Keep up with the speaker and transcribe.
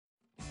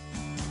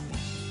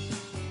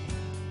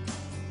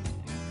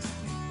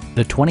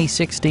The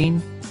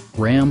 2016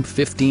 Ram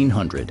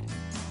 1500.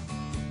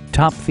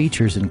 Top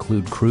features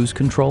include cruise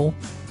control,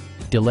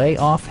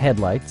 delay-off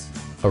headlights,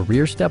 a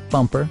rear step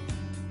bumper,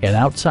 an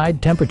outside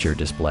temperature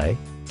display,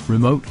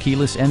 remote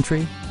keyless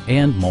entry,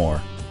 and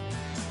more.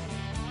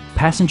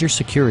 Passenger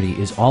security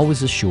is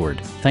always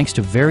assured thanks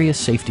to various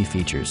safety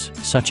features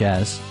such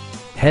as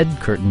head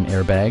curtain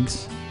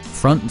airbags,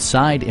 front and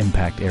side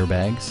impact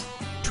airbags,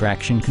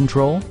 traction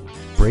control,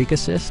 brake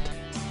assist,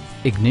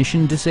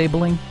 ignition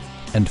disabling,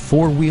 and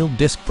four-wheel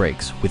disc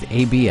brakes with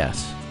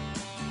ABS.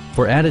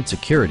 For added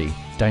security,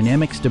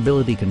 dynamic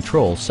stability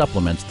control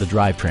supplements the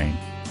drivetrain.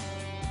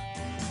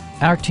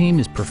 Our team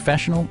is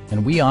professional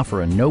and we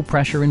offer a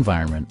no-pressure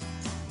environment.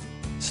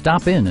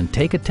 Stop in and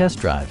take a test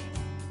drive.